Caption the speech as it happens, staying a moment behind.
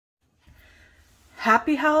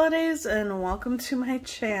Happy holidays and welcome to my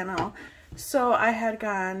channel. So I had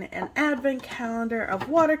gotten an advent calendar of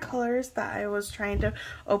watercolors that I was trying to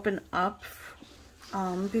open up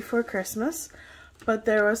before Christmas, but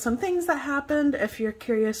there was some things that happened. If you're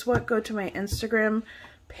curious what, go to my Instagram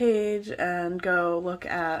page and go look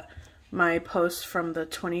at my post from the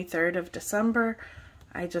 23rd of December.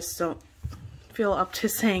 I just don't feel up to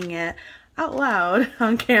saying it out loud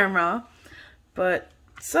on camera, but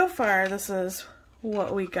so far this is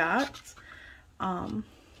what we got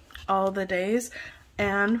all the days,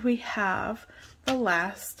 and we have the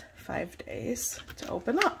last 5 days to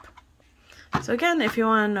open up. So again, if you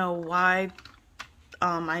want to know why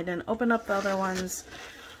I didn't open up the other ones,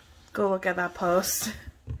 go look at that post.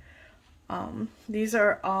 These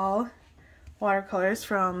are all watercolors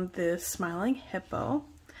from the Smiling Hippo,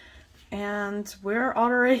 and we're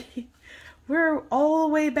all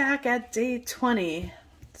the way back at day 20.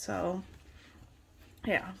 So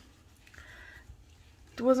yeah,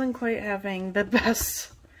 it wasn't quite having the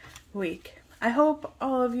best week. I hope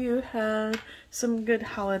all of you had some good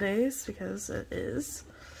holidays, because it is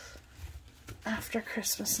after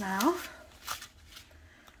Christmas now.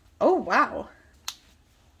 Oh wow,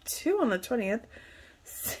 2 on the 20th.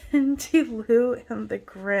 Cindy Lou and the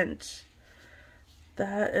Grinch.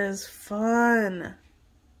 That is fun.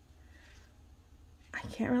 I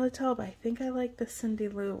can't really tell, but I think I like the Cindy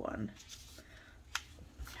Lou one.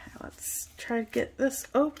 Okay, let's try to get this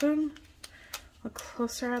open. Look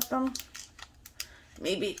closer at them.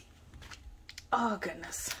 Maybe. Oh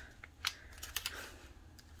goodness.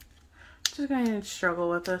 Just going to struggle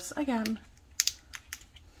with this again.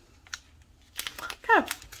 Okay.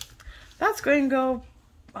 That's going to go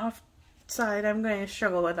off side. I'm going to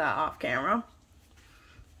struggle with that off camera.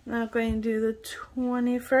 Now I'm going to do the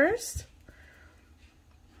 21st.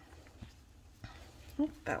 Oh,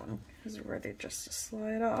 that one is ready just to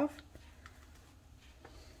slide off.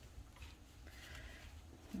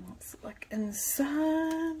 Let's look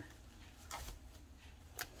inside.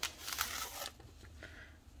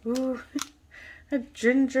 Ooh, a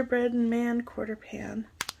gingerbread man quarter pan.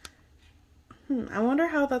 I wonder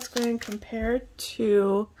how that's going to compare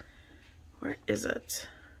to, where is it?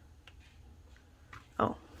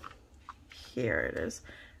 Oh, here it is.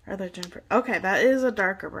 Other gingerbread. Okay, that is a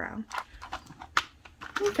darker brown.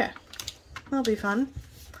 Okay, that'll be fun.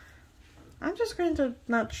 I'm just going to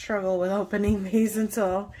not struggle with opening these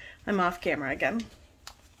until I'm off camera again.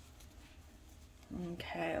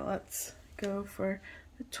 Okay, let's go for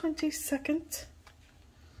the 22nd.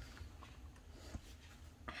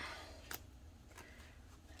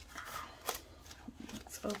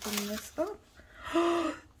 Let's open this up.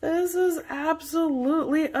 This is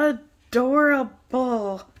absolutely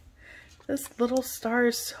adorable. This little star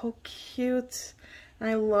is so cute. And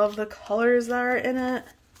I love the colors that are in it.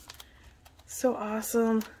 So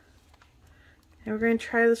awesome. And we're going to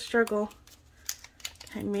try the struggle.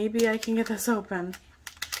 Okay, maybe I can get this open.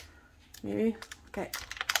 Maybe. Okay.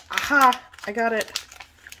 Aha! I got it.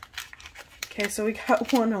 Okay, so we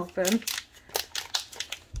got one open.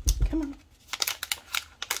 Come on.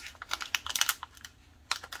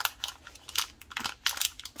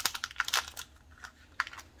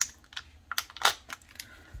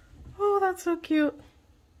 Oh, that's so cute.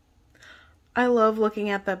 I love looking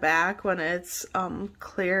at the back when it's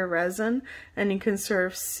clear resin and you can sort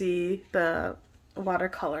of see the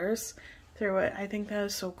watercolors through it. I think that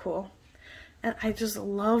is so cool. And I just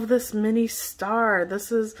love this mini star.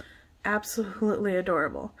 This is absolutely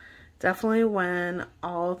adorable. Definitely when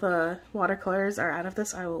all the watercolors are out of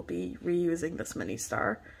this, I will be reusing this mini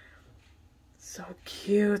star. So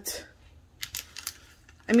cute.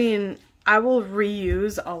 I mean, I will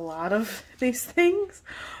reuse a lot of these things,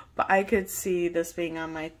 but I could see this being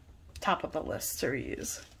on my top of the list to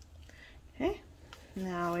reuse. Okay,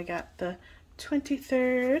 now we got the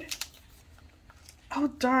 23rd. Oh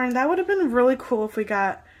darn, that would have been really cool if we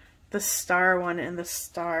got the star one in the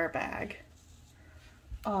star bag.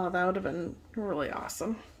 Oh, that would have been really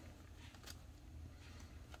awesome.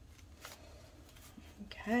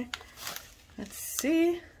 Okay, let's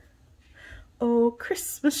see. Oh,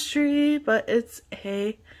 Christmas tree, but it's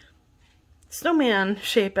a snowman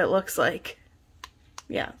shape, it looks like.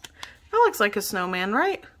 Yeah, that looks like a snowman,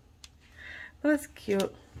 right? That's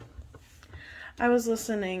cute. I was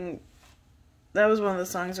listening, that was one of the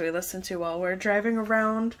songs we listened to while we were driving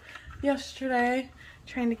around yesterday,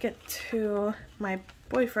 trying to get to my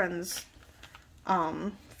boyfriend's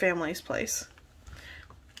family's place.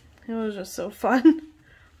 It was just so fun.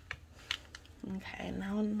 Okay,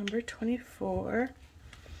 now number 24.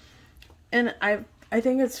 And I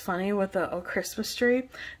think it's funny with the Oh Christmas Tree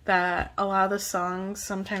that a lot of the songs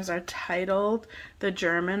sometimes are titled the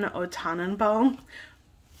German O Tannenbaum,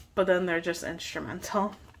 but then they're just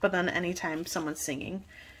instrumental. But then anytime someone's singing,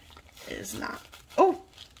 it is not. Oh!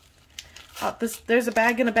 Oh, there's a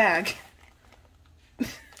bag in a bag.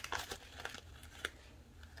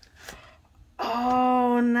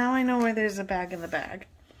 Oh, now I know why there's a bag in the bag.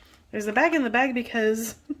 There's a bag in the bag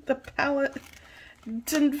because the palette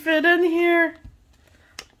didn't fit in here.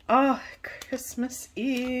 Oh, Christmas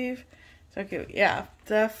Eve. So cute. Yeah,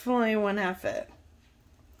 definitely wouldn't have fit.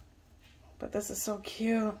 But this is so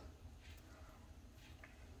cute.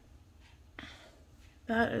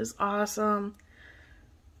 That is awesome.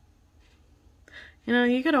 You know,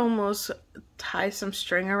 you could almost tie some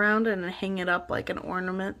string around it and hang it up like an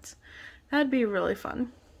ornament. That'd be really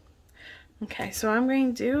fun. Okay, so what I'm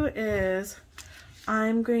going to do is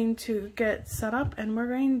I'm going to get set up and we're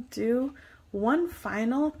going to do one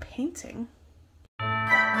final painting.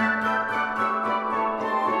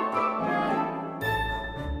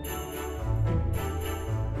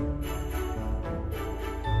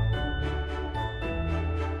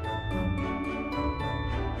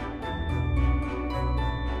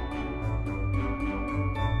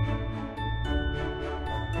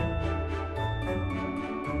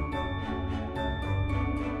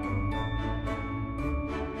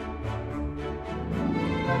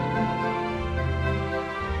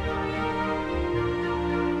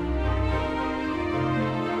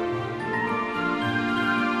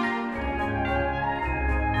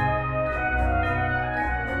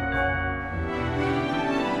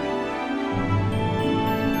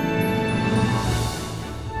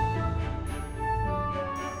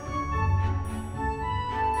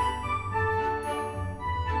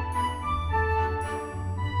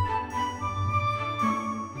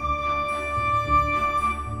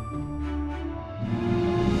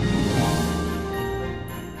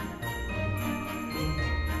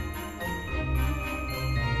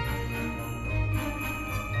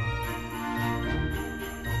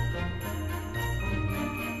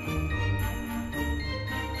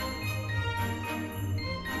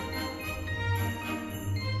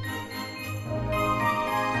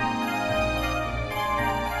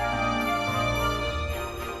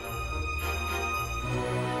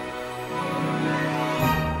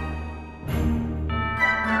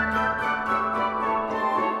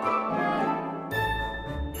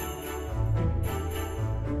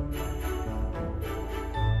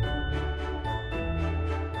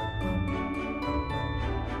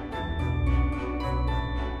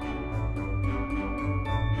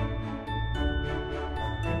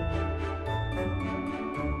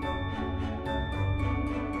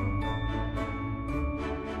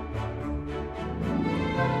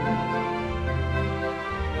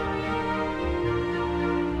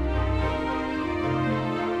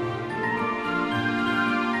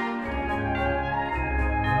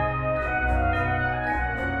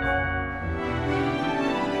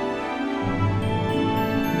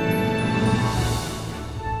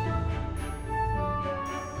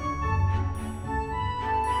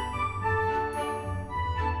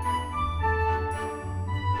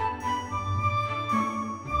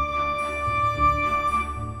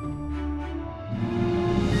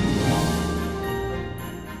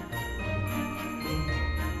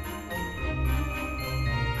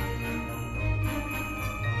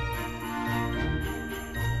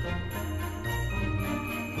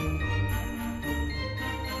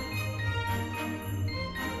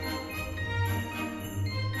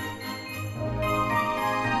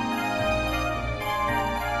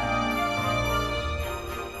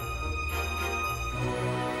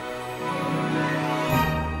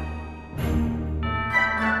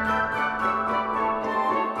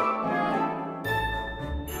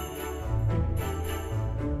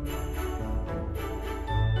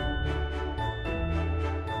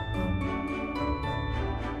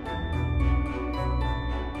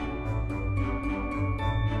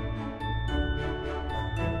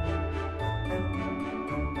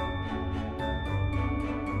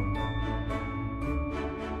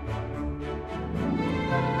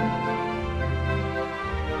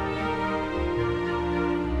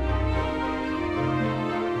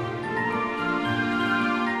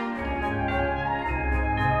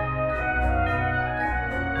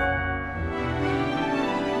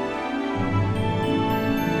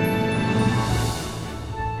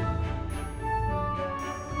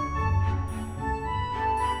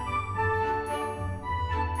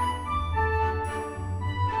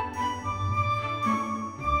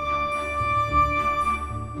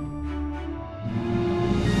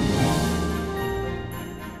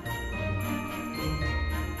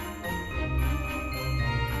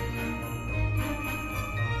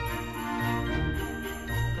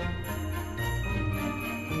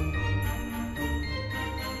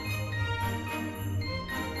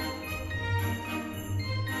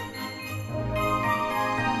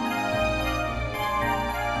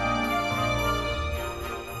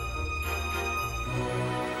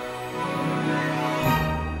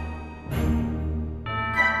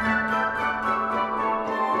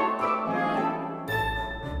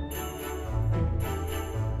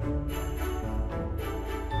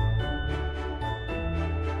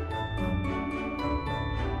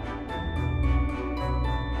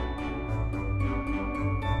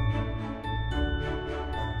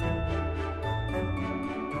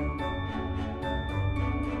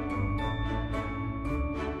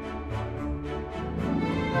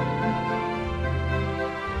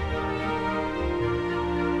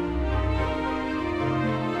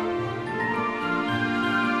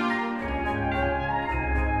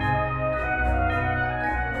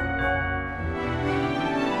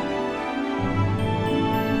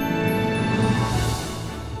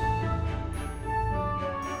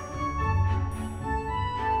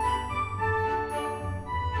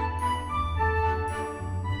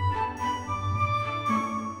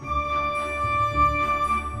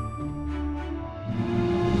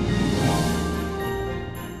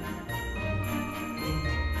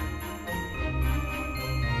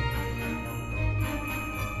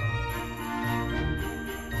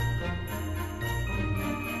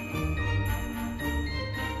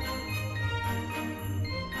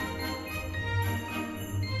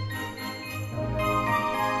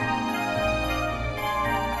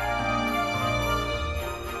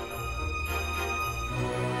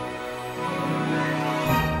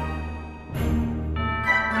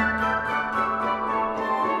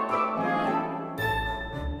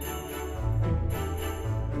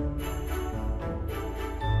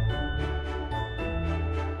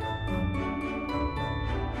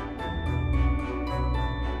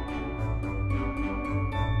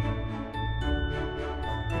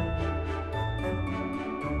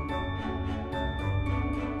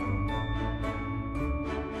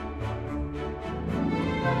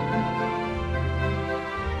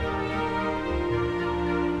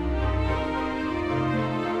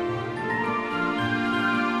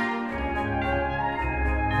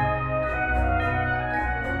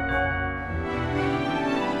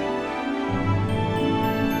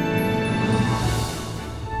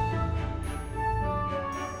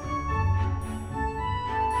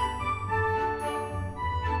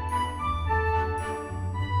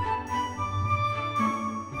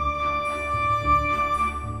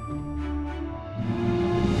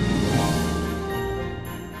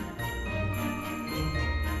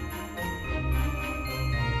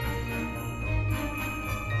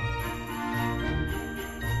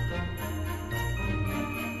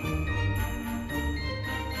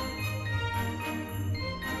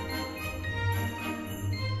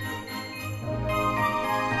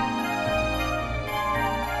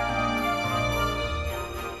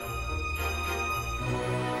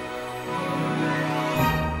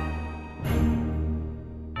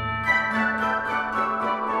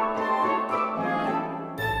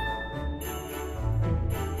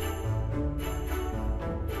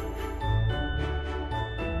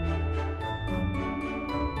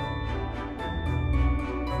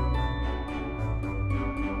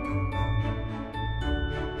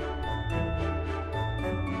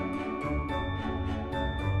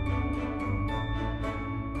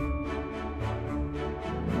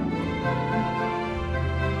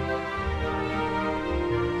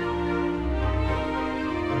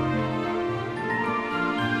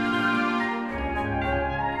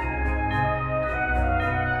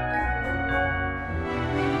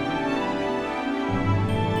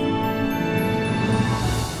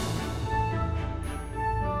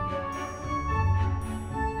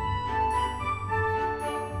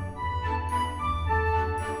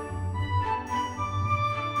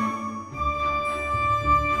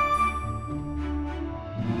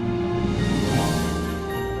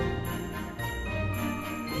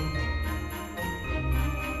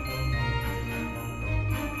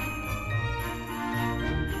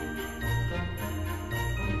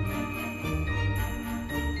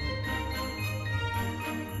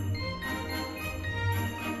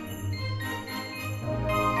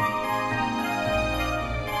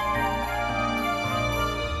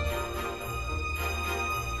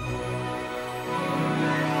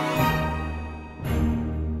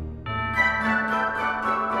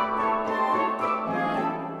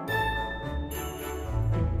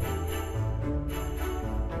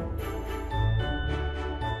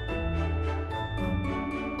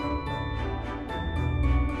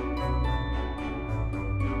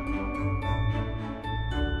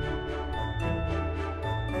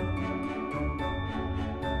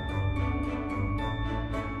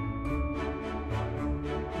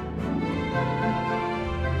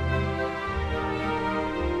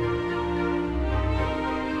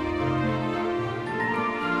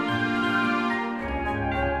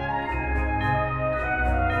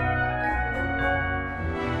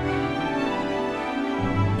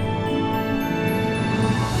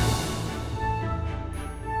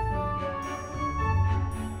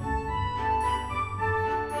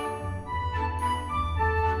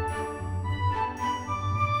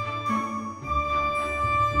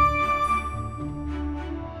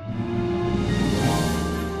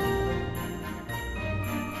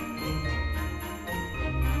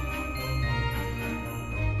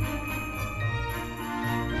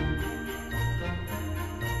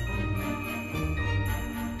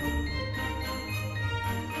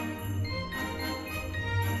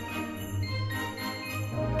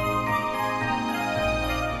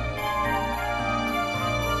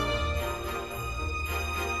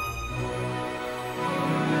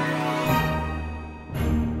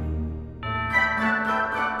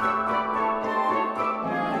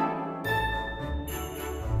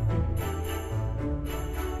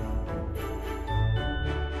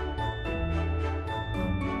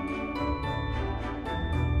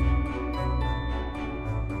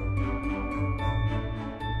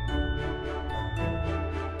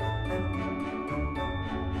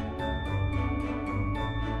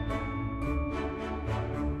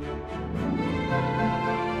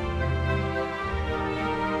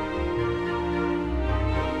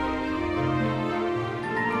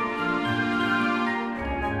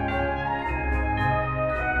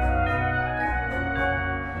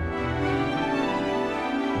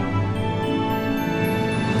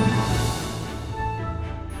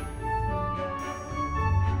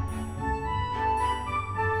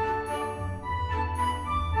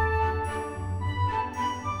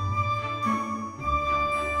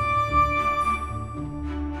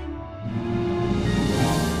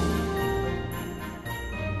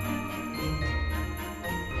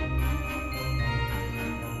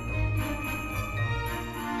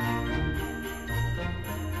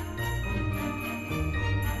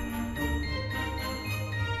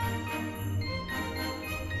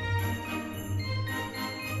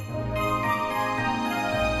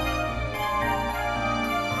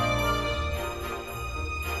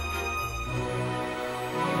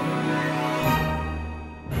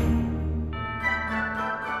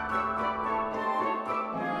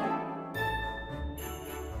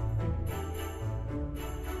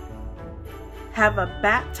 Have a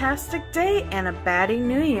bat-tastic day and a batty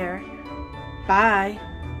new year. Bye.